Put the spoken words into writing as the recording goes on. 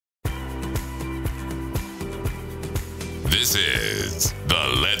This is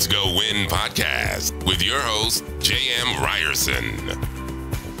the Let's Go Win podcast with your host, J.M. Ryerson.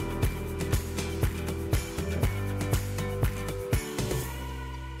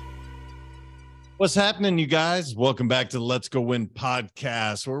 What's happening, you guys? Welcome back to the Let's Go Win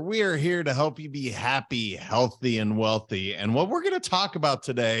podcast, where we are here to help you be happy, healthy, and wealthy. And what we're going to talk about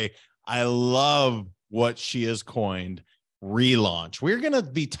today, I love what she has coined, relaunch. We're going to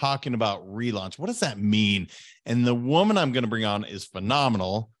be talking about relaunch. What does that mean? And the woman I'm going to bring on is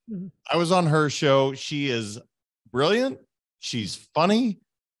phenomenal. I was on her show. She is brilliant. She's funny.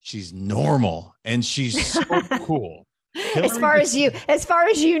 She's normal. And she's so cool. As far as you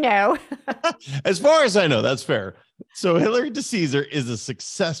know. As far as I know, that's fair. So Hilary DeCesare is a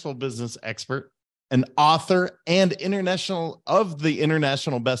successful business expert, an author, and international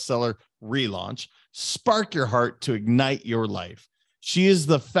bestseller Relaunch. Spark your heart to ignite your life. She is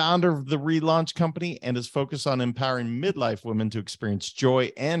the founder of the Relaunch Company and is focused on empowering midlife women to experience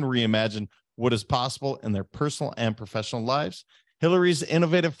joy and reimagine what is possible in their personal and professional lives. Hilary's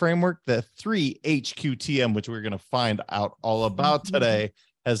innovative framework, the 3HQTM, which we're going to find out all about today,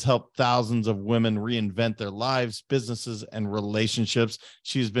 has helped thousands of women reinvent their lives, businesses, and relationships.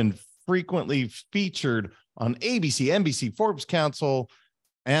 She's been frequently featured on ABC, NBC, Forbes Council,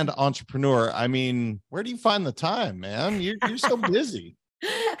 and Entrepreneur. I mean, where do you find the time, man? You're so busy.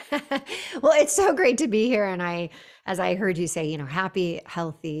 Well, it's so great to be here. And as I heard you say, happy,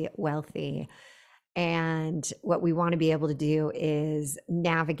 healthy, wealthy. And what we want to be able to do is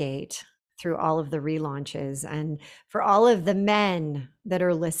navigate through all of the relaunches. And for all of the men that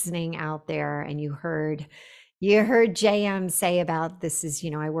are listening out there, and you heard JM say about this is,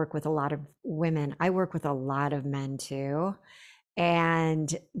 I work with a lot of women. I work with a lot of men too.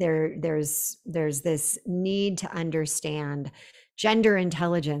 And there's this need to understand gender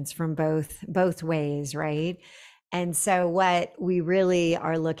intelligence from both ways, right? And so what we really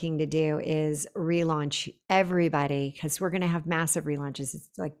are looking to do is relaunch everybody, because we're going to have massive relaunches. It's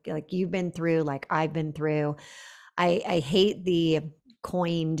like you've been through, like I've been through. I hate the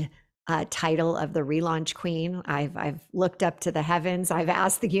coined title of the relaunch queen. I've looked up to the heavens. I've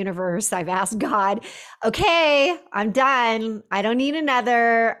asked the universe. I've asked God, okay, I'm done. I don't need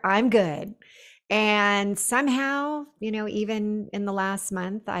another. I'm good. And somehow, even in the last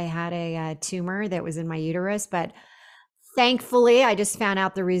month, I had a tumor that was in my uterus, but thankfully I just found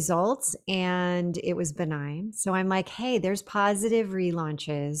out the results and it was benign. So I'm like, hey, there's positive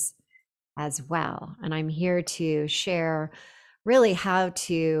relaunches as well. And I'm here to share really how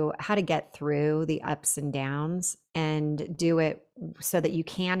to get through the ups and downs and do it so that you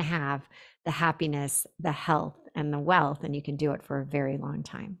can have the happiness, the health, and the wealth, and you can do it for a very long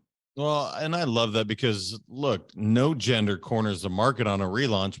time. Well, and I love that because, look, no gender corners the market on a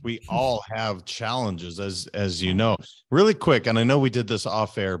relaunch. We all have challenges, as you know. Really quick, and I know we did this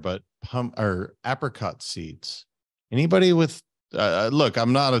off air, but apricot seeds. Anybody with, look,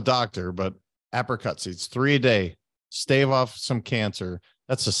 I'm not a doctor, but apricot seeds, 3 a day, stave off some cancer.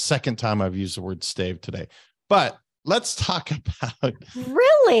 That's the second time I've used the word stave today. But let's talk about...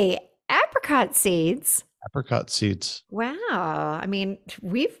 Really? Apricot seeds? Apricot seeds. Wow. I mean,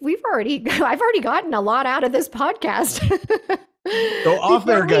 I've already gotten a lot out of this podcast. So off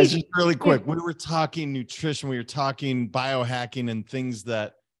there, guys, just really quick. We were talking nutrition. We were talking biohacking and things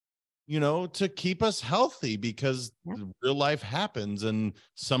that, to keep us healthy, because real life happens and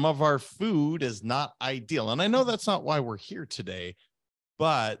some of our food is not ideal. And I know that's not why we're here today,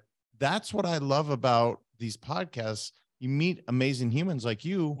 but that's what I love about these podcasts. You meet amazing humans like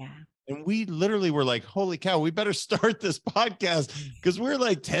you. Yeah. And we literally were like, holy cow, we better start this podcast, because we're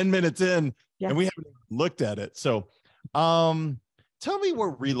like 10 minutes in and we haven't looked at it. So tell me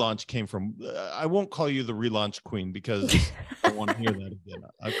where relaunch came from. I won't call you the relaunch queen because I don't want to hear that again.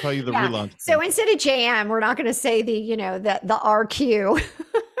 I'll call you the relaunch queen. So instead of JM, we're not going to say the RQ.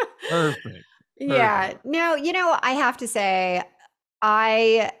 Perfect. Yeah. No, I have to say,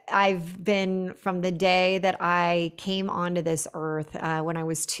 I've been, from the day that I came onto this earth, when I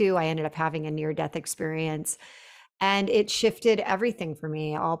was 2, I ended up having a near-death experience, and it shifted everything for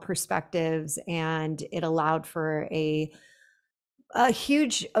me, all perspectives, and it allowed for a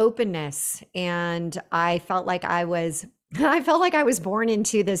huge openness. And I felt like I was born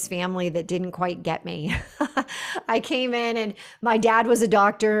into this family that didn't quite get me. I came in and my dad was a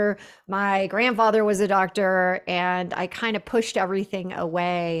doctor, my grandfather was a doctor, and I kind of pushed everything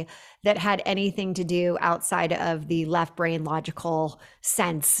away that had anything to do outside of the left brain logical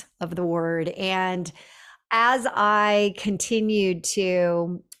sense of the word. And as I continued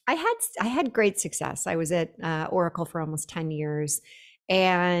to, I had great success. I was at Oracle for almost 10 years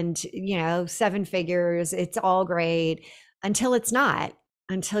and, 7 figures. It's all great. until it's not,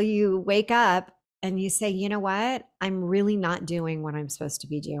 until you wake up and you say, you know what, I'm really not doing what I'm supposed to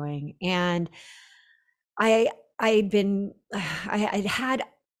be doing. And I, I'd been, I'd had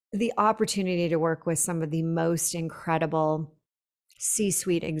the opportunity to work with some of the most incredible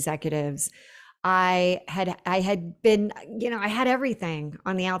C-suite executives. I had been, I had everything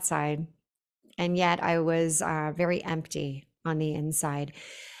on the outside, and yet I was very empty on the inside.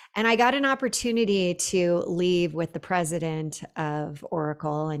 And I got an opportunity to leave with the president of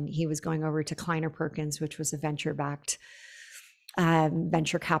Oracle, and he was going over to Kleiner Perkins, which was a venture-backed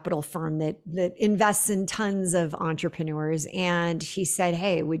venture capital firm that invests in tons of entrepreneurs. And he said,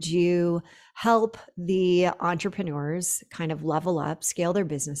 "Hey, would you help the entrepreneurs kind of level up, scale their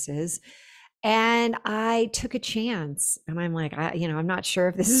businesses?" And I took a chance, and I'm like, I'm not sure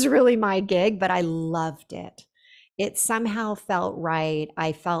if this is really my gig, but I loved it. It somehow felt right.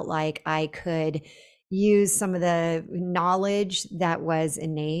 I felt like I could use some of the knowledge that was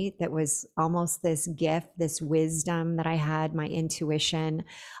innate, that was almost this gift, this wisdom that I had, my intuition.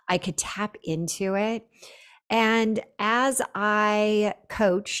 I could tap into it. And as I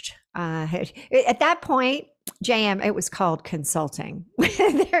coached, at that point, JM, it was called consulting.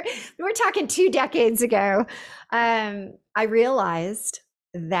 We're talking 2 decades ago. I realized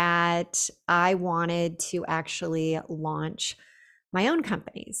that I wanted to actually launch my own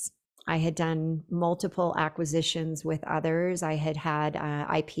companies. I had done multiple acquisitions with others. I had had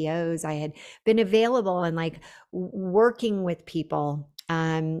IPOs. I had been available and like working with people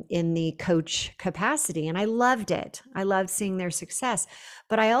in the coach capacity. And I loved it. I loved seeing their success.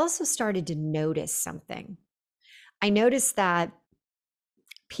 But I also started to notice something. I noticed that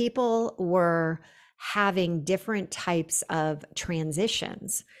people were having different types of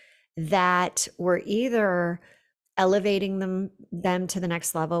transitions that were either elevating them to the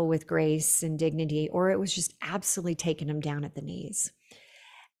next level with grace and dignity, or it was just absolutely taking them down at the knees.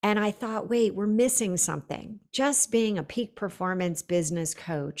 And I thought, wait, we're missing something. Just being a peak performance business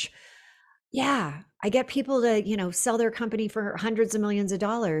coach. Yeah, I get people to, sell their company for hundreds of millions of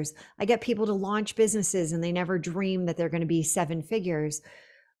dollars. I get people to launch businesses and they never dream that they're going to be 7 figures.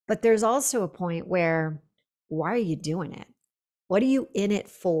 But there's also a point where, why are you doing it? What are you in it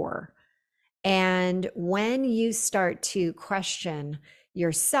for? And when you start to question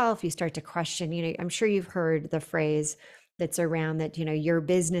yourself, you start to question, I'm sure you've heard the phrase that's around that, your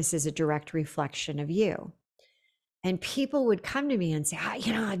business is a direct reflection of you. And people would come to me and say,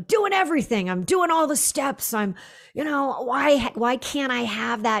 I'm doing everything. I'm doing all the steps. Why can't I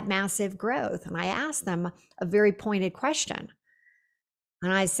have that massive growth? And I ask them a very pointed question.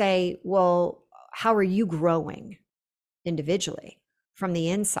 And I say, well, how are you growing individually from the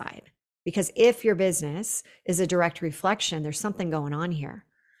inside? Because if your business is a direct reflection, there's something going on here.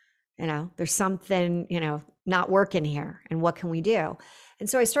 There's something, not working here. And what can we do? And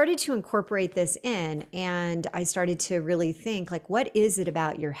so I started to incorporate this in, and I started to really think, like, what is it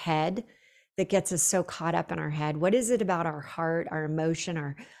about your head that gets us so caught up in our head? What is it about our heart, our emotion,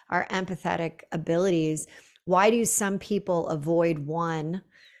 our empathetic abilities? Why do some people avoid one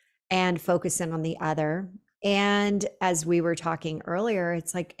and focus in on the other? And as we were talking earlier,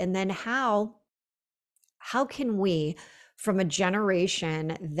 it's like, and then how can we, from a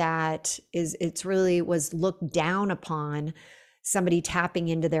generation that it's really was looked down upon, somebody tapping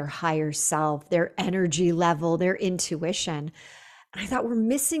into their higher self, their energy level, their intuition. And I thought, we're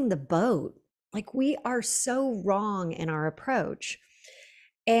missing the boat. Like, we are so wrong in our approach.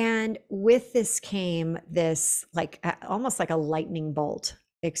 And with this came this, like, almost like a lightning bolt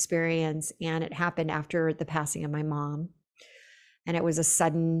experience. And it happened after the passing of my mom. And it was a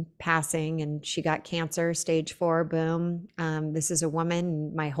sudden passing, and she got cancer, stage 4, boom. This is a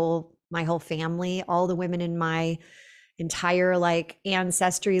woman, my whole family, all the women in my entire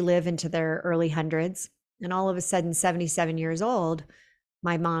ancestry live into their early hundreds. And all of a sudden, 77 years old,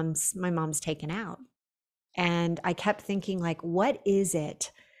 my mom's taken out. And I kept thinking, like, what is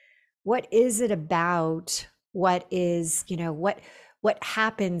it? What is it about what is, what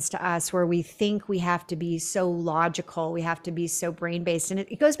happens to us where we think we have to be so logical, we have to be so brain-based? And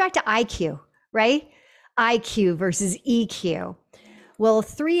it goes back to IQ, right? IQ versus EQ. Well,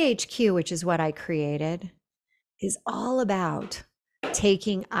 3HQ, which is what I created, is all about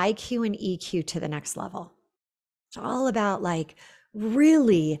taking IQ and EQ to the next level. It's all about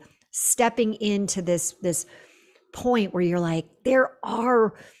really stepping into this point where you're like,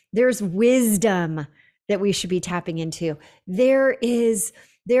 there's wisdom that we should be tapping into. There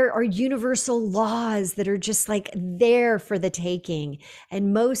are universal laws that are just there for the taking.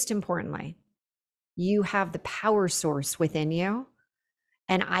 And most importantly, you have the power source within you.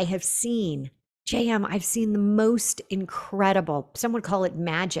 And I have seen JM, I've seen the most incredible, some would call it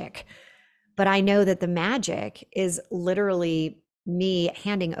magic, but I know that the magic is literally me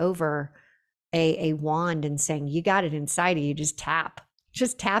handing over a wand and saying, you got it inside of you, just tap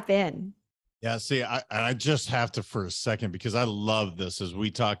in. Yeah, see, I just have to for a second, because I love this. As we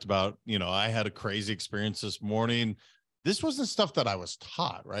talked about, I had a crazy experience this morning. This wasn't stuff that I was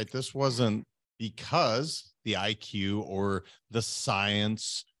taught, right? This wasn't because the IQ or the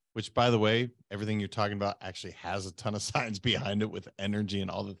science, which, by the way, everything you're talking about actually has a ton of science behind it with energy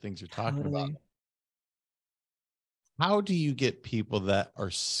and all the things you're talking about. Totally. How do you get people that are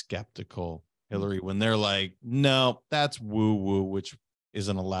skeptical, Hilary, when they're like, no, that's woo woo, which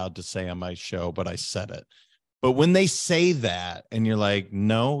isn't allowed to say on my show, but I said it. But when they say that and you're like,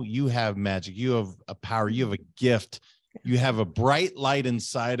 no, you have magic, you have a power, you have a gift, you have a bright light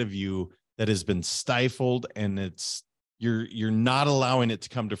inside of you that has been stifled, and you're not allowing it to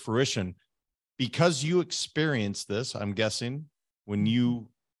come to fruition because you experienced this, I'm guessing, when you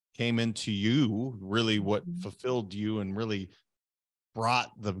came into you, really what fulfilled you and really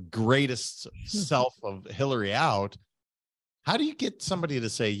brought the greatest self of Hilary out. How do you get somebody to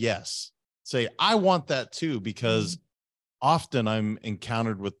say yes? Say, I want that too, because often I'm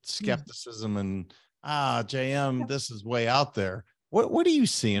encountered with skepticism and, JM, this is way out there. What are you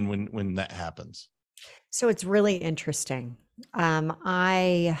seeing when that happens? So it's really interesting.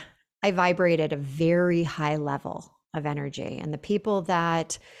 I vibrate at a very high level of energy, and the people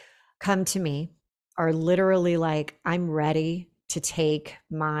that come to me are literally like, I'm ready to take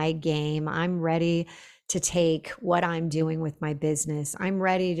my game. I'm ready to take what I'm doing with my business. I'm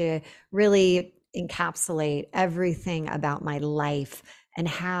ready to really encapsulate everything about my life and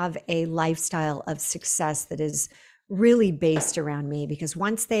have a lifestyle of success that is really based around me. Because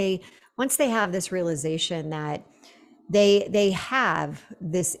once they have this realization that they have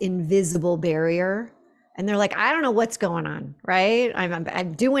this invisible barrier, and they're like, I don't know what's going on, right?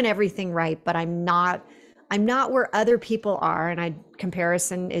 I'm doing everything right, but I'm not where other people are. And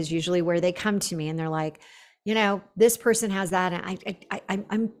comparison is usually where they come to me, and they're like, this person has that,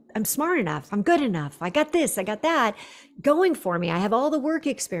 and I'm smart enough, I'm good enough, I got this, I got that going for me, I have all the work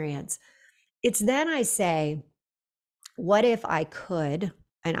experience. It's then I say, what if I could?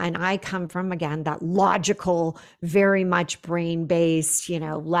 And I come from, again, that logical, very much brain-based,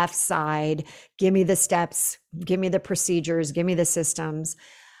 left side, give me the steps, give me the procedures, give me the systems.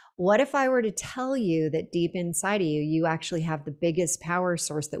 What if I were to tell you that deep inside of you, you actually have the biggest power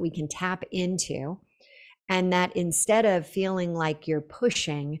source that we can tap into, and that instead of feeling like you're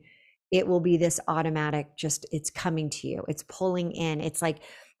pushing, it will be this automatic, just it's coming to you, it's pulling in. It's like,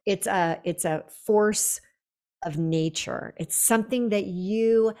 it's a force of nature. It's something that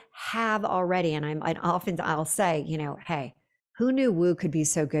you have already. And I'll say, hey, who knew woo could be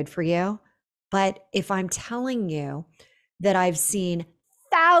so good for you? But if I'm telling you that I've seen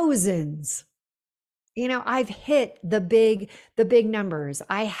thousands, I've hit the big numbers.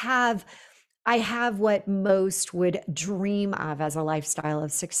 I have what most would dream of as a lifestyle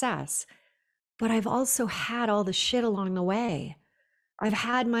of success, but I've also had all the shit along the way. I've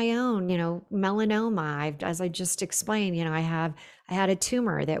had my own, melanoma. As I just explained, I had a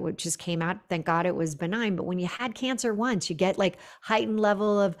tumor that just came out. Thank God it was benign. But when you had cancer once, you get like heightened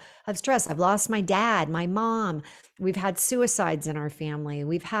level of stress. I've lost my dad, my mom. We've had suicides in our family.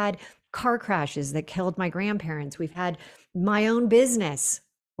 We've had car crashes that killed my grandparents. We've had my own business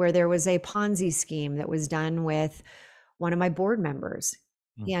where there was a Ponzi scheme that was done with one of my board members.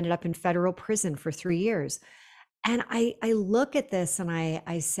 He ended up in federal prison for 3 years. And I look at this and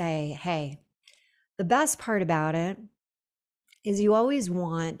I say, hey, the best part about it is you always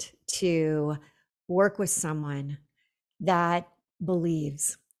want to work with someone that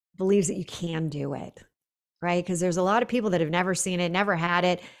believes that you can do it, right? Because there's a lot of people that have never seen it, never had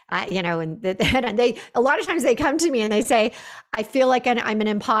it, and they a lot of times they come to me and they say, I feel like I'm an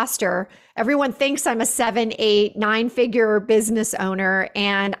imposter. Everyone thinks I'm a 7, 8, 9-figure business owner,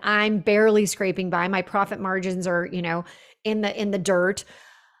 and I'm barely scraping by. My profit margins are, in the dirt.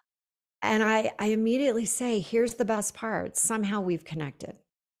 And I immediately say, here's the best part. Somehow we've connected.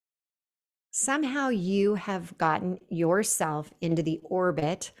 Somehow you have gotten yourself into the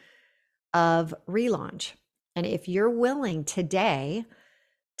orbit of relaunch. And if you're willing today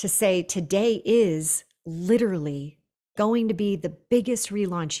to say today is literally going to be the biggest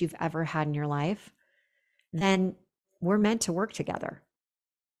relaunch you've ever had in your life, then we're meant to work together.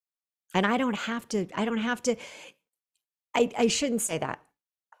 And I shouldn't say that.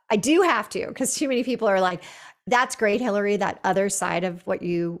 I do have to, because too many people are like, that's great, Hilary, that other side of what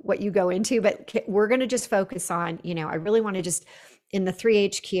you go into, but we're going to just focus on, I really want to just in the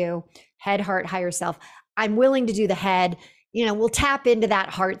 3HQ, head, heart, higher self. I'm willing to do the head. We'll tap into that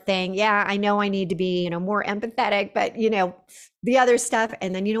heart thing. Yeah, I know I need to be, more empathetic, but the other stuff.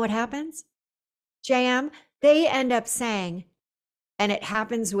 And then you know what happens? JM, they end up saying, and it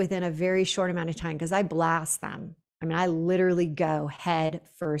happens within a very short amount of time because I blast them. I mean, I literally go head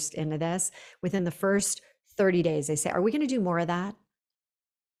first into this. Within the first 30 days, they say, are we going to do more of that?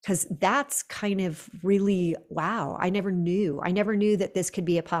 Because that's kind of really, wow, I never knew that this could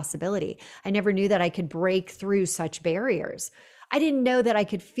be a possibility. I never knew that I could break through such barriers. I didn't know that I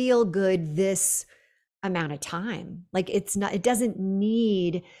could feel good this amount of time. Like it doesn't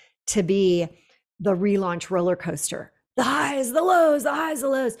need to be the relaunch roller coaster, the highs, the lows, the highs, the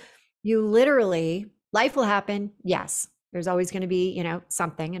lows. You literally, life will happen. Yes. There's always going to be,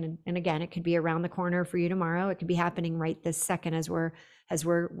 something. And again, it could be around the corner for you tomorrow. It could be happening right this second as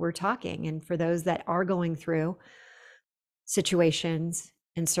we're talking. And for those that are going through situations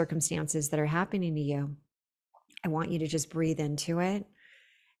and circumstances that are happening to you, I want you to just breathe into it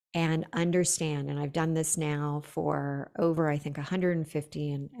and understand. And I've done this now for over, I think,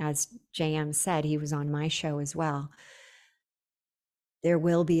 150. And as JM said, he was on my show as well. There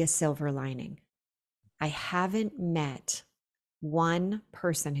will be a silver lining. I haven't met one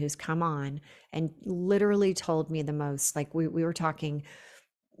person who's come on and literally told me the most, like we were talking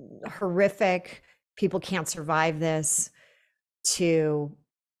horrific, people can't survive this, to,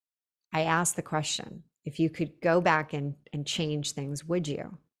 I asked the question, if you could go back and change things, would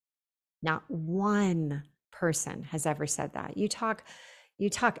you? Not one person has ever said that. You talk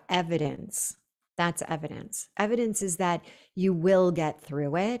evidence. That's evidence. Evidence is that you will get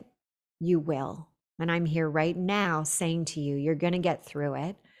through it. You will. And I'm here right now saying to you, you're going to get through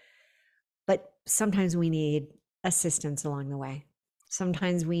it. But sometimes we need assistance along the way.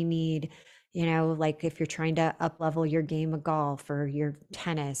 Sometimes we need, like if you're trying to up level your game of golf or your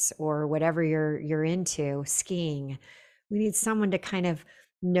tennis or whatever you're into, skiing, we need someone to kind of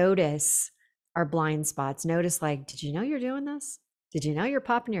notice our blind spots. Notice, like, did you know you're doing this? Did you know you're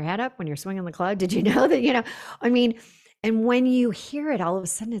popping your head up when you're swinging the club? Did you know that, and when you hear it, all of a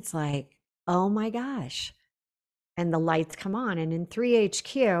sudden it's like, oh my gosh. And the lights come on. And in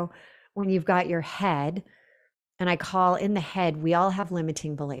 3HQ, when you've got your head, and I call in the head, we all have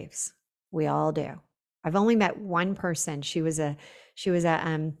limiting beliefs. We all do. I've only met one person. She was a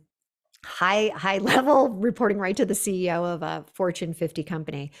high level, reporting right to the CEO of a Fortune 50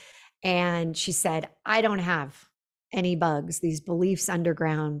 company. And she said, I don't have any bugs, these beliefs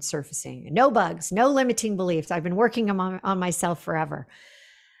underground surfacing. No bugs, no limiting beliefs. I've been working on myself forever.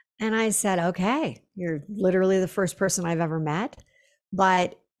 And I said, okay, you're literally the first person I've ever met,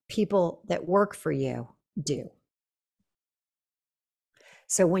 but people that work for you do.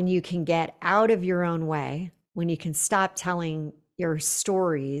 So when you can get out of your own way, when you can stop telling your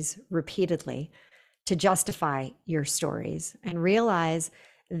stories repeatedly to justify your stories and realize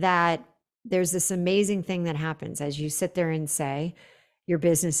that there's this amazing thing that happens as you sit there and say, your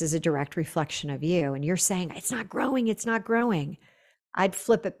business is a direct reflection of you. And you're saying, it's not growing, it's not growing. I'd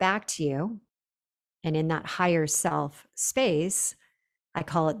flip it back to you. And in that higher self space, I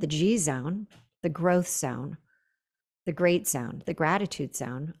call it the G zone, the growth zone, the great zone, the gratitude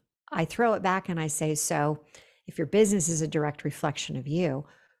zone. I throw it back and I say, so if your business is a direct reflection of you,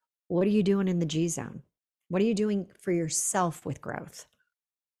 what are you doing in the G zone? What are you doing for yourself with growth?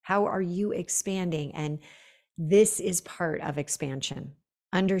 How are you expanding? And this is part of expansion,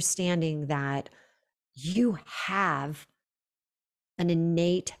 understanding that you have an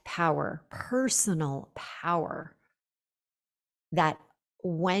innate power, personal power, that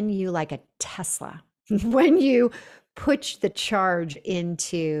when you, like a Tesla, when you put the charge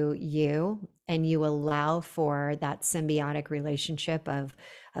into you and you allow for that symbiotic relationship of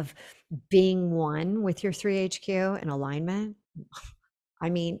being one with your 3HQ and alignment, I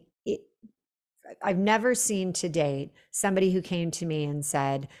mean, I've never seen to date somebody who came to me and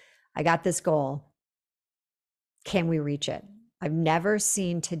said, I got this goal. Can we reach it? I've never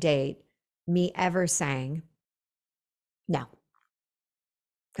seen to date me ever saying no.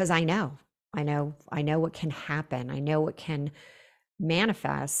 Because I know what can happen. I know what can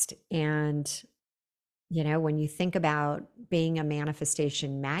manifest. And, when you think about being a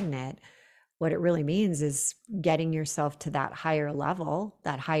manifestation magnet, what it really means is getting yourself to that higher level,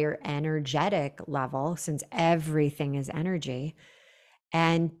 that higher energetic level, since everything is energy,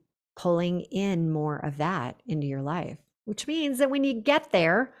 and pulling in more of that into your life, which means that when you get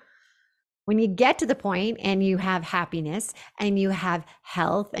there, when you get to the point and you have happiness and you have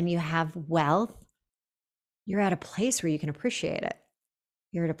health and you have wealth, you're at a place where you can appreciate it.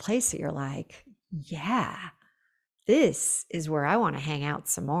 You're at a place that you're like, yeah, this is where I want to hang out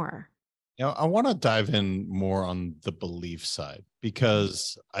some more. I want to dive in more on the belief side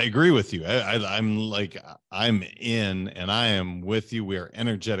because I agree with you. I'm in and I am with you. We are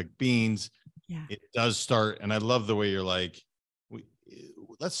energetic beings. Yeah. It does start, and I love the way you're like,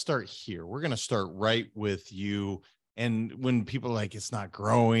 let's start here. We're going to start right with you. And when people are like, it's not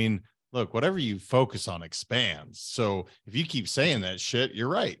growing, look, whatever you focus on expands. So if you keep saying that shit, you're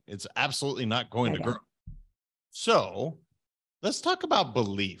right. It's absolutely not going to grow. So let's talk about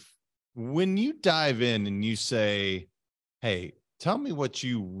belief. When you dive in and you say, hey, tell me what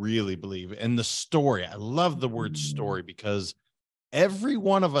you really believe, and the story. I love the word story because every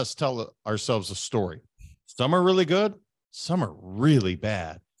one of us tell ourselves a story. Some are really good. Some are really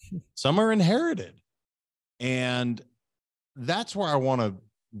bad. Some are inherited. And that's where I want to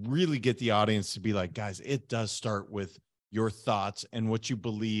really get the audience to be like, guys, it does start with your thoughts and what you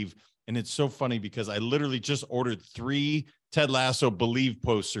believe. And it's so funny because I literally just ordered 3 Ted Lasso Believe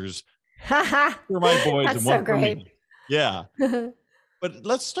posters for my boys. That's and so one for great. me. Yeah. But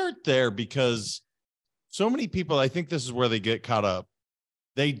let's start there because so many people, I think this is where they get caught up.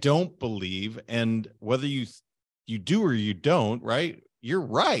 They don't believe. And whether you do or you don't, right? You're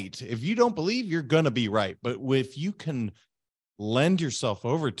right. If you don't believe, you're going to be right. But if you can lend yourself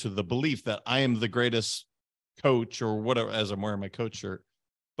over to the belief that I am the greatest coach or whatever, as I'm wearing my coach shirt,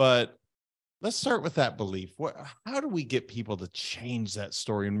 but let's start with that belief. How do we get people to change that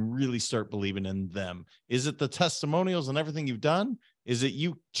story and really start believing in them? Is it the testimonials and everything you've done? Is it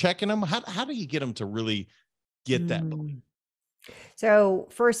you checking them? How do you get them to really get that belief? So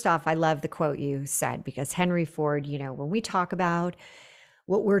first off, I love the quote you said, because Henry Ford, when we talk about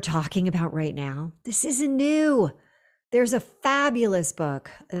what we're talking about right now, this isn't new. There's a fabulous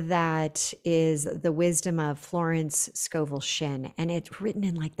book that is The Wisdom of Florence Scovel Shinn, and it's written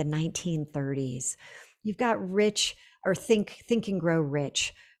in like the 1930s. You've got Think and Grow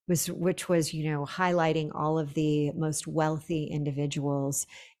Rich, which was, highlighting all of the most wealthy individuals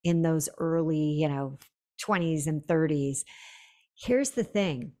in those early, 20s and 30s. Here's the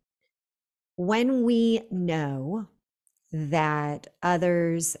thing. When we know that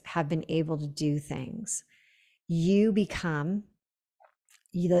others have been able to do things, you become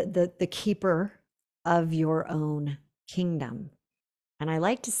the keeper of your own kingdom. And I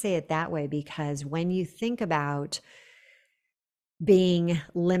like to say it that way because when you think about being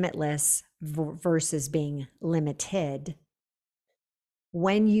limitless versus being limited,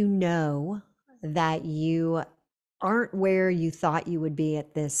 when you know that you aren't where you thought you would be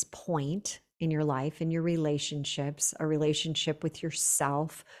at this point in your life, in your relationships, a relationship with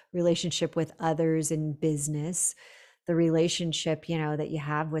yourself, relationship with others in business, the relationship, that you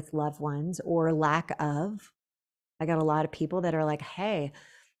have with loved ones or lack of. I got a lot of people that are like, hey,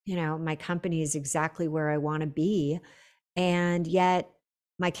 my company is exactly where I want to be. And yet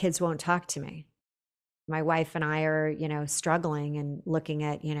my kids won't talk to me. My wife and I are, struggling and looking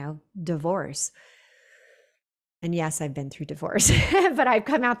at, divorce. And yes, I've been through divorce, but I've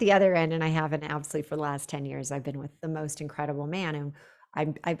come out the other end, and I haven't. Absolutely, for the last 10 years, I've been with the most incredible man.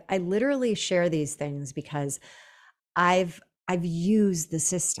 And I literally share these things because I've used the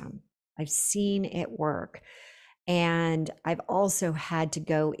system. I've seen it work. And I've also had to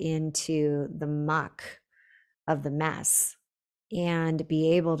go into the muck of the mess and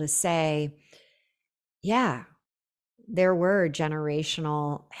be able to say, yeah, there were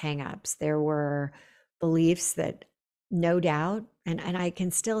generational hangups. There were beliefs that no doubt, and I can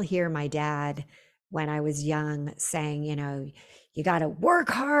still hear my dad when I was young saying, you got to work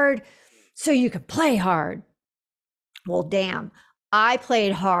hard so you can play hard. Well, damn, I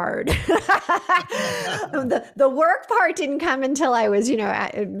played hard. The work part didn't come until I was,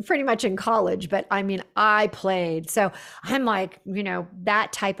 pretty much in college, but I mean, I played. So I'm like,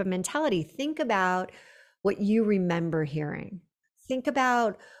 that type of mentality. Think about what you remember hearing. Think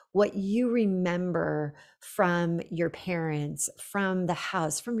about what you remember from your parents, from the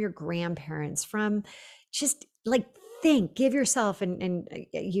house, from your grandparents, from just like give yourself, and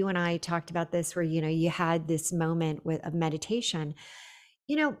you and I talked about this where, you had this moment of meditation.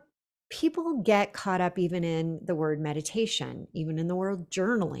 People get caught up even in the word meditation, even in the word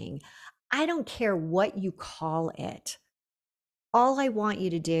journaling. I don't care what you call it. All I want you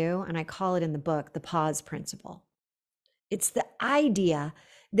to do, and I call it in the book, the pause principle. It's the idea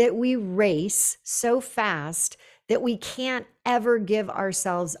that we race so fast that we can't ever give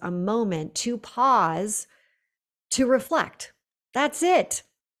ourselves a moment to pause, to reflect. That's it.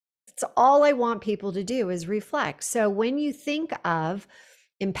 That's all I want people to do is reflect. So when you think of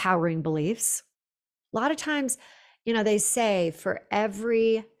empowering beliefs, a lot of times, they say for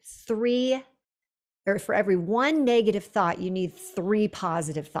every 3 or for every one negative thought, you need 3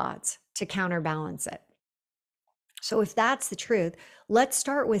 positive thoughts to counterbalance it. So if that's the truth, let's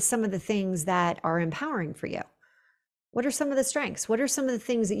start with some of the things that are empowering for you. What are some of the strengths? What are some of the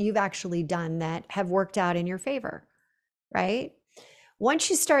things that you've actually done that have worked out in your favor, right? Once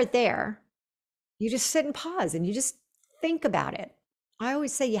you start there, you just sit and pause and you just think about it. I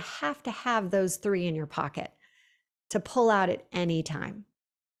always say you have to have those 3 in your pocket to pull out at any time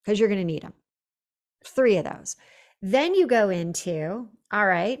because you're going to need them. 3 of those. Then you go into, all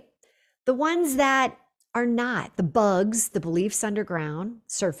right, the ones that are not the bugs, the beliefs underground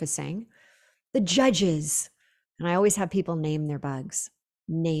surfacing, the judges. And I always have people name their bugs.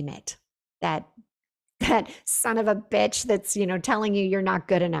 Name it. That son of a bitch that's, telling you you're not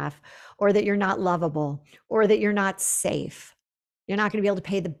good enough, or that you're not lovable, or that you're not safe. You're not going to be able to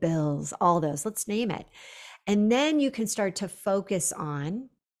pay the bills, all those. Let's name it. And then you can start to focus on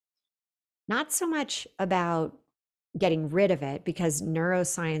not so much about getting rid of it, because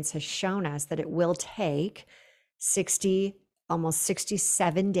neuroscience has shown us that it will take almost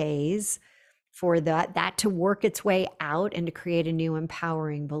 67 days for that to work its way out and to create a new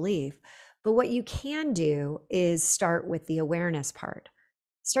empowering belief. But what you can do is start with the awareness part.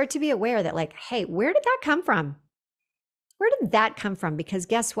 Start to be aware that, like, hey, where did that come from? Where did that come from? Because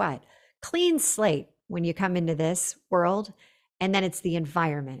guess what? Clean slate when you come into this world. And then it's the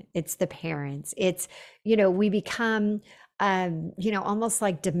environment, it's the parents, it's, we become, almost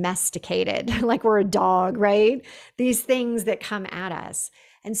like domesticated, like we're a dog, right? These things that come at us.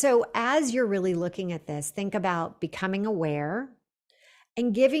 And so as you're really looking at this, think about becoming aware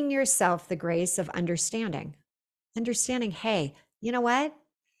and giving yourself the grace of understanding, hey, you know what?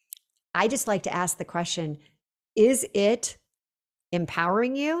 I just like to ask the question, is it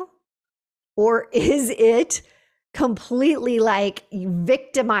empowering you, or is it completely like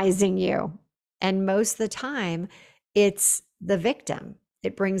victimizing you? And most of the time, it's the victim.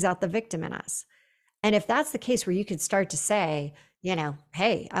 It brings out the victim in us. And if that's the case, where you could start to say,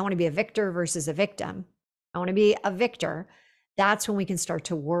 hey, I want to be a victor versus a victim. I want to be a victor. That's when we can start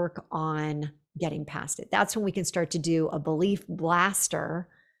to work on getting past it. That's when we can start to do a belief blaster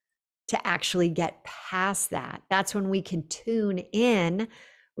to actually get past that. That's when we can tune in,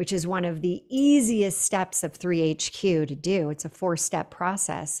 which is one of the easiest steps of 3HQ to do. It's a 4-step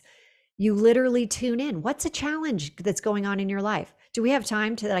process. You literally tune in. What's a challenge that's going on in your life? Do we have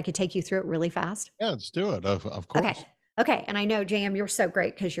time that I could take you through it really fast? Yeah, let's do it. Of course. Okay. And I know, JM, you're so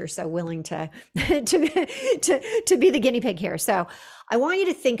great because you're so willing to be the guinea pig here. So I want you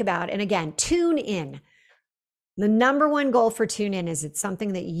to think about, and again, tune in. The number one goal for tune in is it's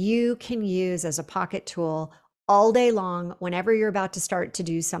something that you can use as a pocket tool all day long. Whenever you're about to start to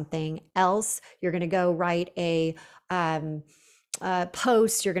do something else, you're going to go write a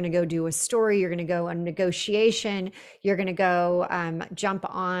post, you're going to go do a story, you're going to go on a negotiation, you're going to go jump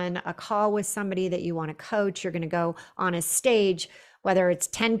on a call with somebody that you want to coach, you're going to go on a stage, whether it's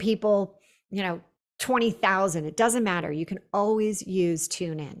 10 people, 20,000, it doesn't matter. You can always use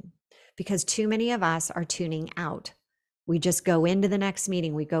tune in, because too many of us are tuning out. We just go into the next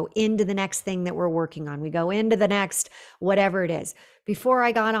meeting. We go into the next thing that we're working on. We go into the next, whatever it is. Before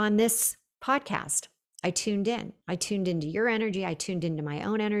I got on this podcast, I tuned in. I tuned into your energy. I tuned into my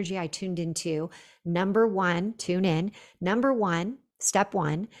own energy. I tuned into number one, tune in. Number one, step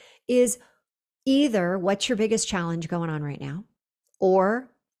one is either what's your biggest challenge going on right now, or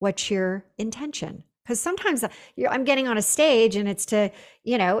what's your intention? Because sometimes I'm getting on a stage and it's to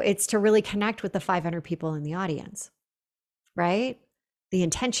really connect with the 500 people in the audience, right? The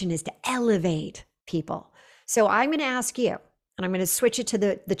intention is to elevate people. So I'm going to ask you, and I'm going to switch it to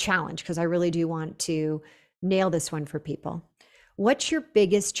the challenge, because I really do want to nail this one for people. What's your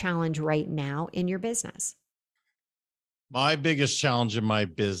biggest challenge right now in your business? My biggest challenge in my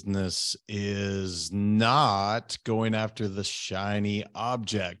business is not going after the shiny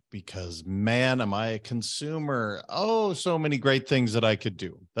object, because, man, am I a consumer? Oh, so many great things that I could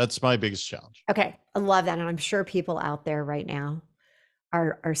do. That's my biggest challenge. Okay. I love that. And I'm sure people out there right now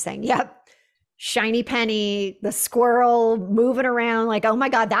are saying, yep, shiny penny, the squirrel moving around, like, oh my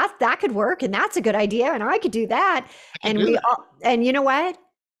God, that could work. And that's a good idea. And I could do that. And you know what?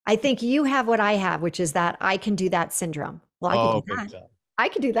 I think you have what I have, which is that I can do that syndrome. Well, I could do that. I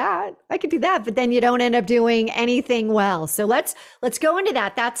could do that. I could do that. But then you don't end up doing anything well. So let's go into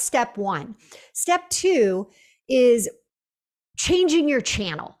that. That's step one. Step two is changing your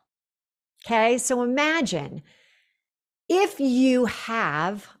channel. Okay. So imagine If you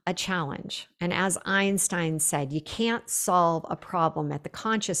have a challenge, and as Einstein said, you can't solve a problem at the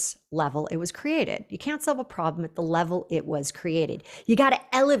conscious level it was created. You can't solve a problem at the level it was created. You got to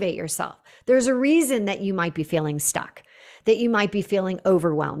elevate yourself. There's a reason that you might be feeling stuck, that you might be feeling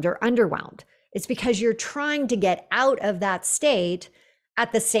overwhelmed or underwhelmed. It's because you're trying to get out of that state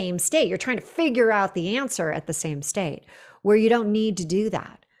at the same state. You're trying to figure out the answer at the same state, where you don't need to do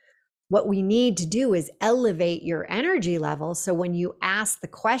that. What we need to do is elevate your energy level. So when you ask the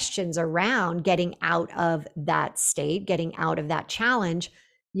questions around getting out of that state, getting out of that challenge,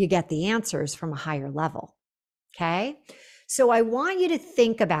 you get the answers from a higher level. Okay. So I want you to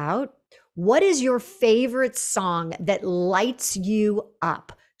think about, what is your favorite song that lights you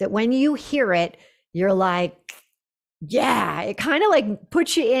up? That when you hear it, you're like, yeah, it kind of like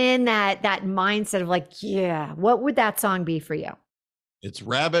puts you in that mindset of like, yeah, what would that song be for you? It's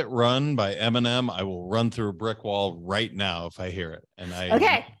Rabbit Run by Eminem. I will run through a brick wall right now if I hear it.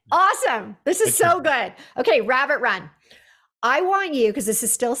 Okay, awesome. This is so good. Okay, Rabbit Run. I want you, because this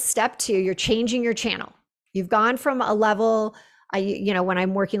is still step 2, you're changing your channel. You've gone from a level, when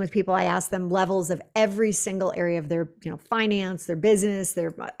I'm working with people, I ask them levels of every single area of their, finance, their business,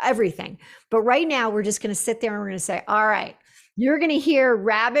 their everything. But right now we're just going to sit there and we're going to say, all right, you're going to hear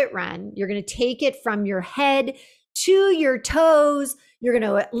Rabbit Run. You're going to take it from your head to your toes. You're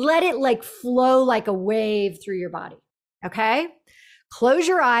going to let it like flow like a wave through your body. Okay. Close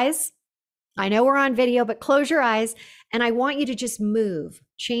your eyes. I know we're on video, but close your eyes. And I want you to just move,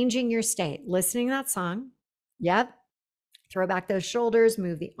 changing your state, listening to that song. Yep. Throw back those shoulders,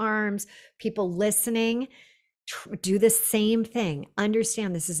 move the arms. People listening, do the same thing.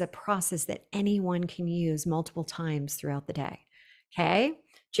 Understand this is a process that anyone can use multiple times throughout the day. Okay.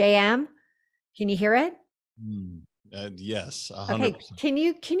 JM, can you hear it? Yes, 100%. Okay, can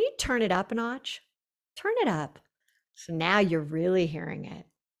you turn it up a notch? Turn it up. So now you're really hearing it.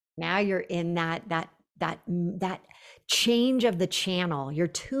 Now you're in that change of the channel. You're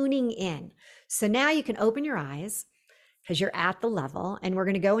tuning in. So now you can open your eyes because you're at the level, and we're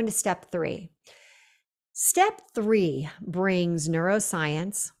going to go into step 3. Step 3 brings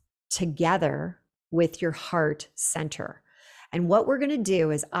neuroscience together with your heart center. And what we're going to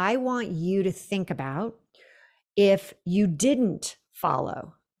do is I want you to think about, if you didn't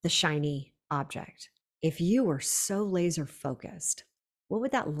follow the shiny object, if you were so laser focused, what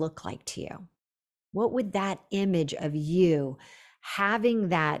would that look like to you? What would that image of you having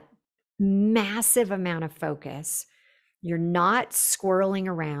that massive amount of focus? You're not squirreling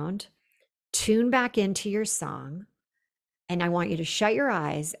around. Tune back into your song. And I want you to shut your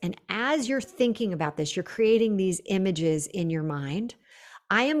eyes. And as you're thinking about this, you're creating these images in your mind.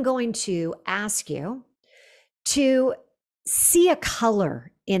 I am going to ask you to see a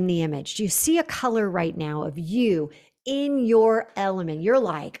color in the image. Do you see a color right now of you in your element? You're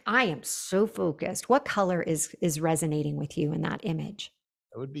like, I am so focused. What color is resonating with you in that image?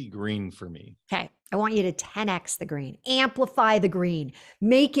 That would be green for me. Okay. I want you to 10x the green, amplify the green,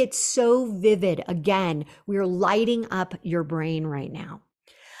 make it so vivid. Again, we're lighting up your brain right now.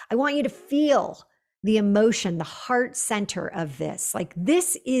 I want you to feel the emotion, the heart center of this. Like,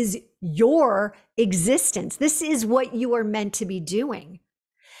 this is your existence. This is what you are meant to be doing.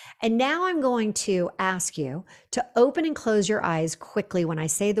 And now I'm going to ask you to open and close your eyes quickly when I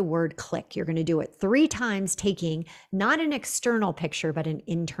say the word click. You're going to do it 3 times, taking not an external picture, but an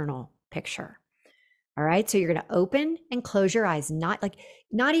internal picture. All right. So you're going to open and close your eyes, not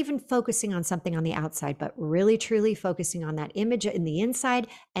even focusing on something on the outside, but really, truly focusing on that image in the inside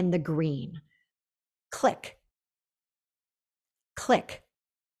and the green. Click, click,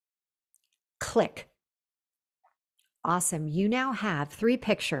 click. Awesome. You now have 3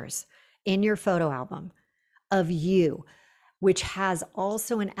 pictures in your photo album of you, which has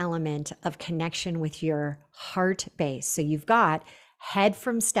also an element of connection with your heart base. So you've got head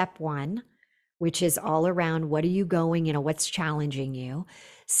from step 1, which is all around what are you going, what's challenging you.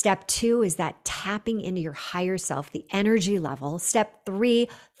 Step 2 is that tapping into your higher self, the energy level. Step 3,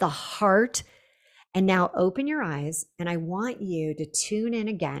 the heart. And now open your eyes, and I want you to tune in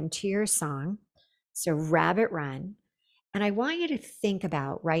again to your song. So Rabbit Run. And I want you to think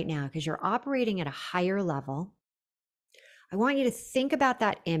about right now, because you're operating at a higher level, I want you to think about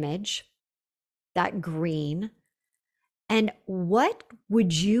that image, that green, and what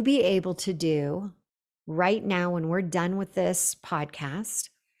would you be able to do right now when we're done with this podcast,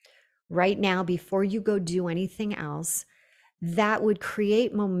 right now before you go do anything else, that would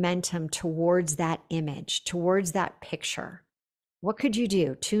create momentum towards that image, towards that picture? What could you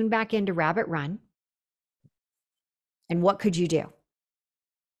do? Tune back into Rabbit Run. And what could you do?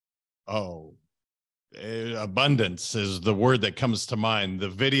 Oh, Abundance is the word that comes to mind. The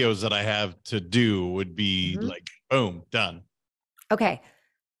videos that I have to do would be like, boom, done. Okay.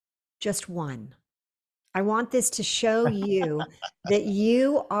 Just one. I want this to show you that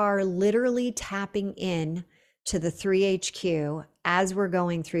you are literally tapping in to the 3HQ as we're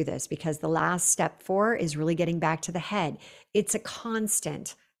going through this, because the last step 4 is really getting back to the head. It's a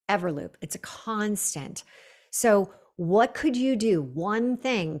constant ever loop. It's a constant. So what could you do? One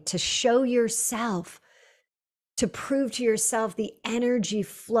thing to show yourself, to prove to yourself the energy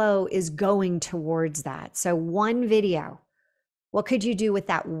flow is going towards that. So one video. What could you do with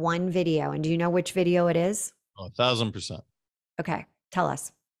that one video? And do you know which video it is? 1,000%. Okay, tell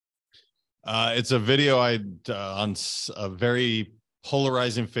us. It's a video on a very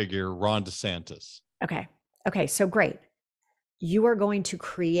polarizing figure, Ron DeSantis. Okay, so great. You are going to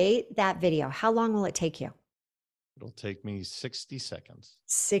create that video. How long will it take you? It'll take me 60 seconds.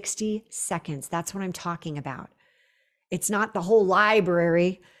 60 seconds. That's what I'm talking about. It's not the whole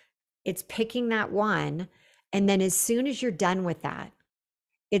library. It's picking that one. And then as soon as you're done with that,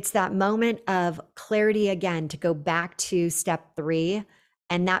 it's that moment of clarity again to go back to step 3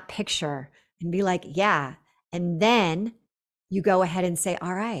 and that picture and be like, yeah. And then you go ahead and say,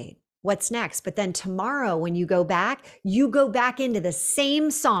 all right, what's next? But then tomorrow when you go back into the same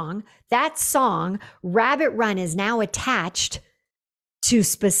song. That song, Rabbit Run, is now attached to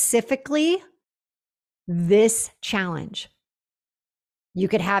specifically this challenge. You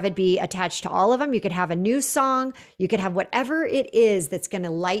could have it be attached to all of them. You could have a new song. You could have whatever it is that's going to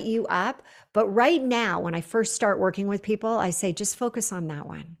light you up. But right now, when I first start working with people, I say, just focus on that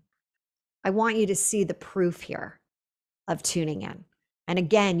one. I want you to see the proof here of tuning in. And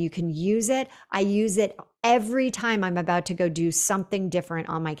again, you can use it. I use it every time I'm about to go do something different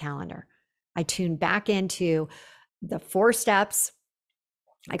on my calendar. I tune back into the 4 steps.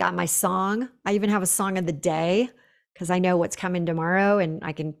 I got my song. I even have a song of the day, because I know what's coming tomorrow, and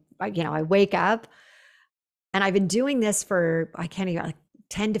I wake up, and I've been doing this for, I can't even, like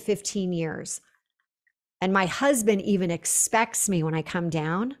 10 to 15 years. And my husband even expects me when I come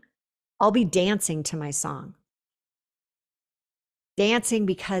down, I'll be dancing to my song. Dancing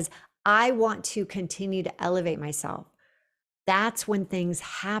because I want to continue to elevate myself. That's when things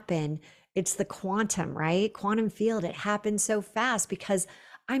happen. It's the quantum, right? Quantum field. It happens so fast because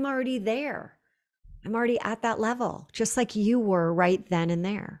I'm already there. I'm already at that level, just like you were right then and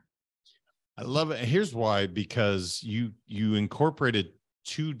there. I love it. Here's why, because you incorporated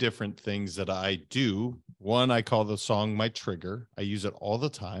 2 different things that I do. One, I call the song my trigger. I use it all the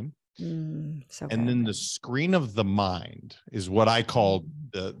time. So and good. then the screen of the mind is what I call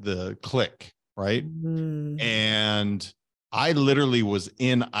the click, right? And I literally was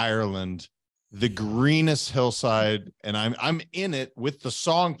in Ireland, the greenest hillside, and I'm in it with the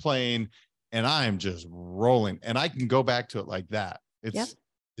song playing, and I'm just rolling, and I can go back to it like that.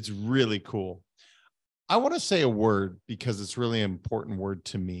 It's really cool. I want to say a word because it's really an important word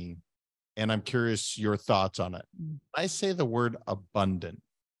to me, and I'm curious your thoughts on it. I say the word abundant.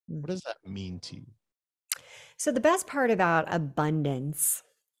 What does that mean to you? So the best part about abundance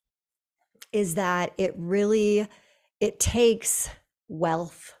is that it takes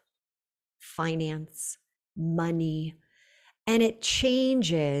wealth, finance, money, and it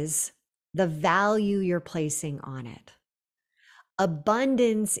changes the value you're placing on it.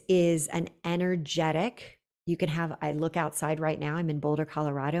 Abundance is an energetic. I look outside right now. I'm in Boulder,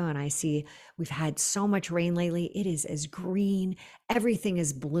 Colorado, and I see we've had so much rain lately. It is as green. Everything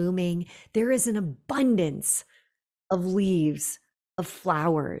is blooming. There is an abundance of leaves, of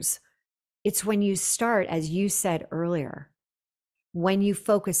flowers. It's when you start, as you said earlier, when you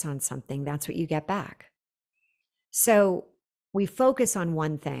focus on something, that's what you get back. So we focus on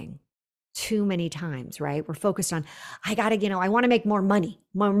one thing too many times, right? We're focused on, I want to make more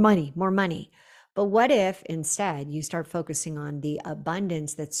money. But what if instead you start focusing on the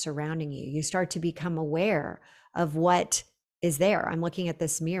abundance that's surrounding you? You start to become aware of what is there. I'm looking at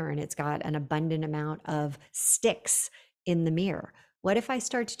this mirror and it's got an abundant amount of sticks in the mirror. What if I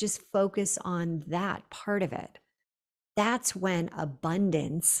start to just focus on that part of it? That's when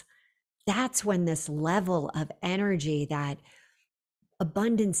that's when this level of energy, that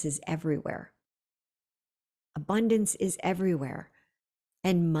abundance is everywhere. Abundance is everywhere.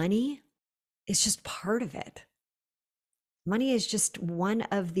 And money is just part of it. Money is just one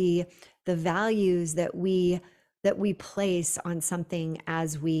of the values that we place on something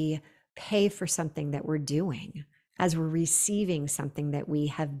as we pay for something that we're doing, as we're receiving something that we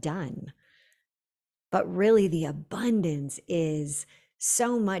have done. But really, the abundance is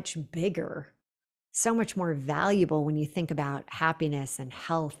so much bigger, so much more valuable when you think about happiness and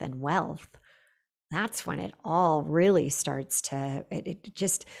health and wealth. that's when it all really starts to,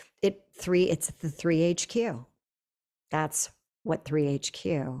 it's the 3HQ. That's what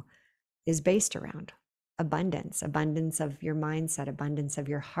 3HQ is based around. Abundance of your mindset, abundance of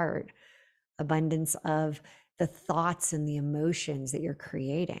your heart, abundance of the thoughts and the emotions that you're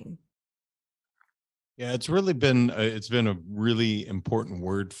creating. Yeah, it's been a really important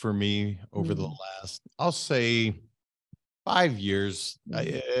word for me over the last, I'll say, 5 years.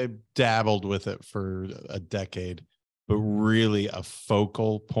 I dabbled with it for a decade, but really a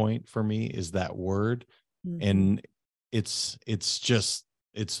focal point for me is that word. And it's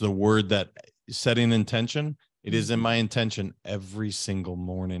the word that setting intention. It is in my intention every single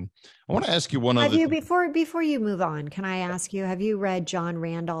morning. I want to ask you one Have other you, thing. before you move on, can I ask you, have you read John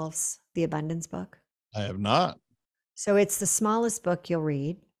Randolph's The Abundance Book? I have not. So it's the smallest book you'll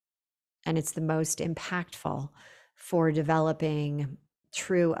read, and it's the most impactful for developing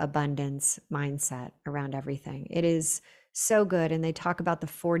true abundance mindset around everything. It is so good. And they talk about the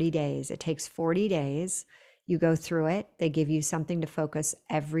 40 days. It takes 40 days. You go through it. They give you something to focus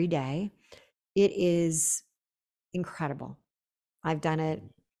every day. It is incredible. I've done it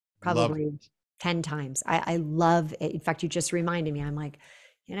Love probably 10 times. I love it. In fact, you just reminded me. I'm like,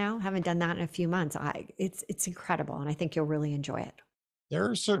 haven't done that in a few months. It's incredible. And I think you'll really enjoy it. There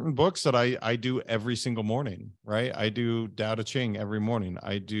are certain books that I do every single morning, right? I do Tao Te Ching every morning.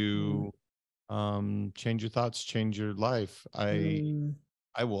 I do Change Your Thoughts, Change Your Life. Mm.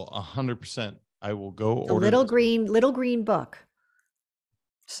 I will 100%. I will go The order little green book.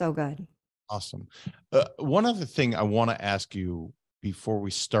 So good. Awesome. One other thing I want to ask you before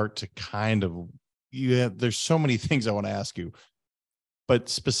we start to there's so many things I want to ask you, but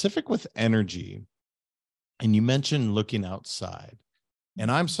specific with energy, and you mentioned looking outside. And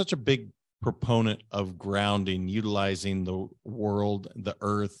I'm such a big proponent of grounding, utilizing the world, the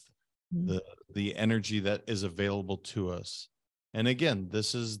earth, the energy that is available to us. And again,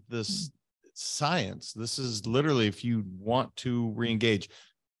 this science. This is literally, if you want to re-engage.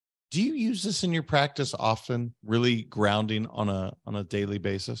 Do you use this in your practice often, really grounding on a daily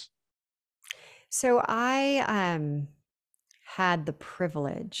basis? So I had the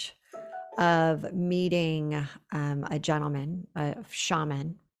privilege of meeting a gentleman, a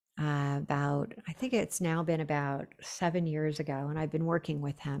shaman, I think it's now been about 7 years ago, and I've been working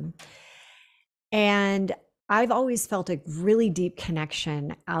with him. And I've always felt a really deep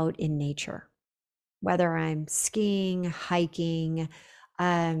connection out in nature, whether I'm skiing, hiking,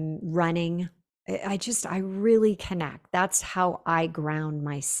 running. I really connect. That's how I ground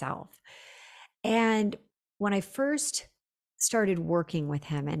myself. And when I first started working with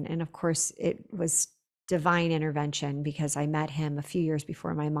him, and of course it was divine intervention because I met him a few years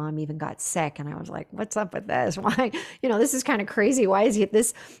before my mom even got sick. And I was like, what's up with this? Why, this is kind of crazy. Why is he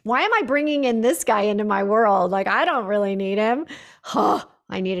this? Why am I bringing in this guy into my world? Like, I don't really need him. Huh.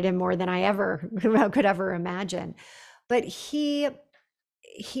 I needed him more than I ever could ever imagine. But he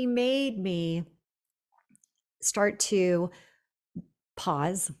made me start to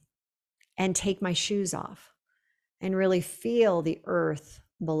pause and take my shoes off and really feel the earth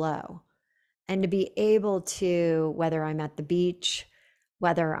below, and to be able to, whether I'm at the beach,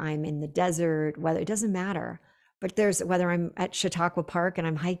 whether I'm in the desert, whether it doesn't matter, but whether I'm at Chautauqua Park and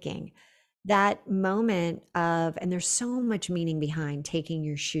I'm hiking, that moment of, and there's so much meaning behind taking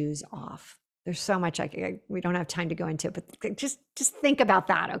your shoes off. There's so much we don't have time to go into it, but just think about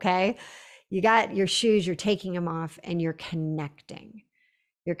that. Okay. You got your shoes, you're taking them off, and you're connecting.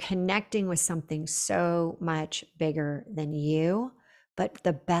 You're connecting with something so much bigger than you. But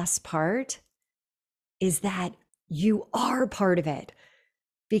the best part is that you are part of it,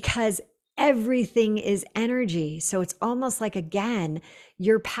 because everything is energy. So it's almost like, again,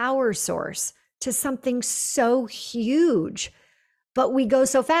 your power source to something so huge. But we go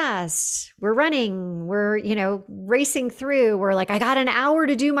so fast. We're running, we're, racing through. We're like, I got an hour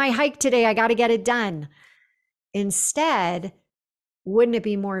to do my hike today. I got to get it done. Instead, wouldn't it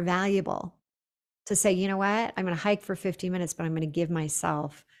be more valuable to say, you know what, I'm going to hike for 50 minutes, but I'm going to give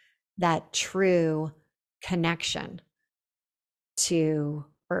myself that true connection to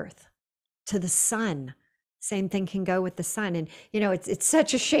earth, to the sun. Same thing can go with the sun. And, it's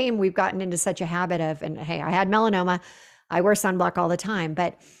such a shame we've gotten into such a habit of, and hey, I had melanoma. I wear sunblock all the time,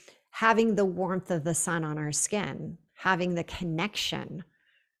 but having the warmth of the sun on our skin, having the connection.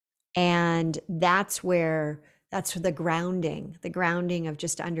 And that's the grounding of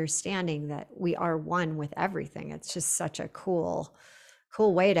just understanding that we are one with everything. It's just such a cool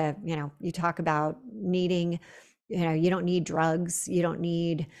way to, you talk about needing, you don't need drugs, you don't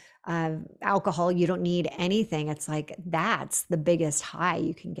need alcohol, you don't need anything. It's like, that's the biggest high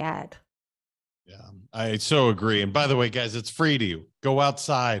you can get. Yeah, I so agree. And by the way, guys, it's free to you. Go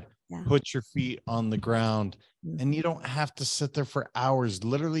outside, Yeah. put your feet on the ground, Mhm. and you don't have to sit there for hours.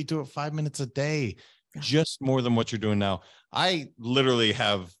 Literally do it 5 minutes a day, Yeah. just more than what you're doing now. I literally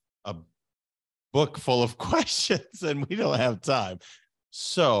have a book full of questions and we don't have time.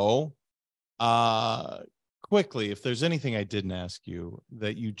 So, quickly, if there's anything I didn't ask you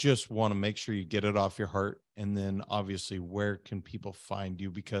that you just want to make sure you get it off your heart, and then obviously, where can people find you?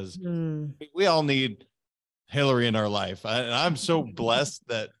 Because Mm. we all need Hilary in our life. And I'm so blessed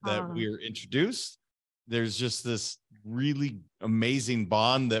that Ah. we're introduced. There's just this really amazing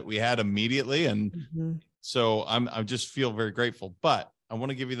bond that we had immediately. And Mhm. so I just feel very grateful. But I want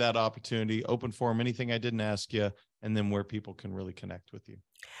to give you that opportunity, open forum, anything I didn't ask you, and then where people can really connect with you.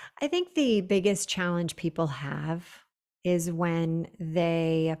 I think the biggest challenge people have is when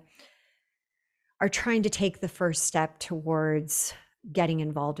they are trying to take the first step towards getting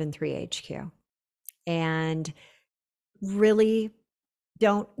involved in 3HQ and really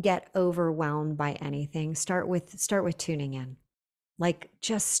don't get overwhelmed by anything. Start with tuning in. Like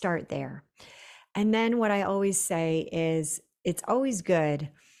just start there. And then what I always say is it's always good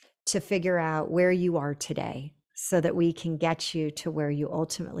to figure out where you are today so that we can get you to where you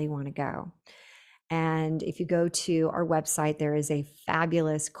ultimately want to go. And if you go to our website, there is a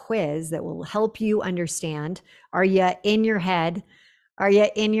fabulous quiz that will help you understand, are you in your head? Are you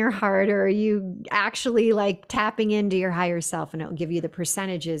in your heart? Or are you actually like tapping into your higher self? And it'll give you the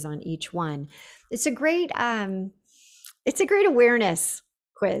percentages on each one. It's a great awareness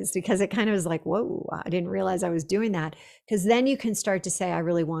quiz because it kind of is like, whoa, I didn't realize I was doing that. Because then you can start to say, I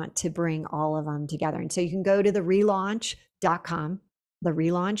really want to bring all of them together. And so you can go to therelaunch.com,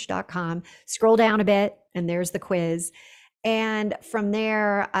 scroll down a bit, and there's the quiz. And from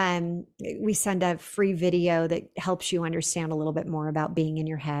there, we send a free video that helps you understand a little bit more about being in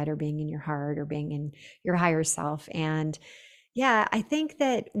your head or being in your heart or being in your higher self. And yeah, I think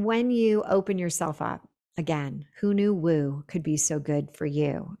that when you open yourself up, again, who knew woo could be so good for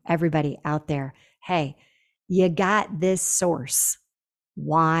you? Everybody out there, hey, you got this source.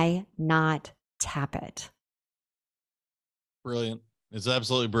 Why not tap it? Brilliant. It's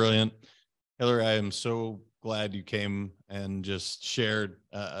absolutely brilliant. Hilary, I am so glad you came and just shared.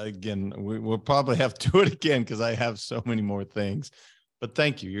 Again, we'll probably have to do it again because I have so many more things. But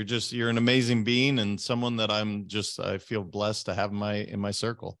thank you. You're an amazing being and someone that I feel blessed to have in my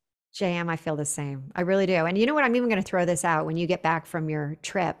circle. JM, I feel the same. I really do. And you know what? I'm even going to throw this out when you get back from your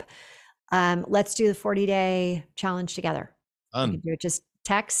trip. Let's do the 40-day challenge together. We can do it. Just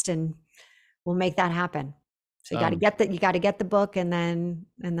text and we'll make that happen. So you got to get the book and then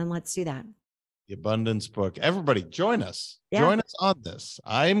let's do that. The Abundance Book. Everybody join us. Yeah. Join us on this.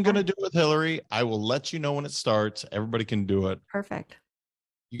 I'm going to do it with Hilary. I will let you know when it starts. Everybody can do it. Perfect.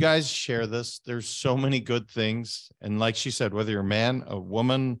 You guys share this. There's so many good things. And like she said, whether you're a man, a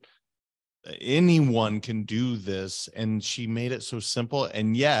woman, anyone can do this. And she made it so simple.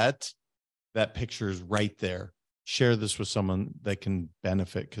 And yet that picture is right there. Share this with someone that can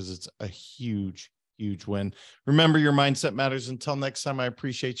benefit because it's a huge, huge win. Remember, your mindset matters. Until next time, I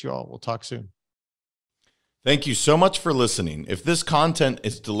appreciate you all. We'll talk soon. Thank you so much for listening. If this content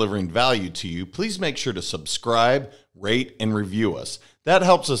is delivering value to you, please make sure to subscribe, rate, and review us. That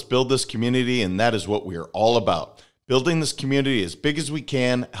helps us build this community, and that is what we are all about. Building this community as big as we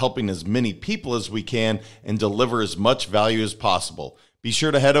can, helping as many people as we can, and deliver as much value as possible. Be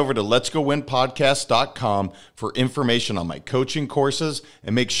sure to head over to letsgowinpodcast.com for information on my coaching courses,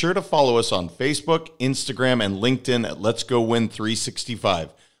 and make sure to follow us on Facebook, Instagram, and LinkedIn at Let's Go Win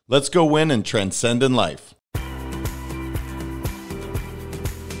 365. Let's go win and transcend in life.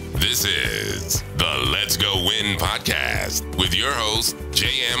 This is the Let's Go Win podcast with your host,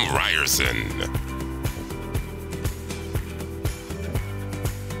 J.M. Ryerson.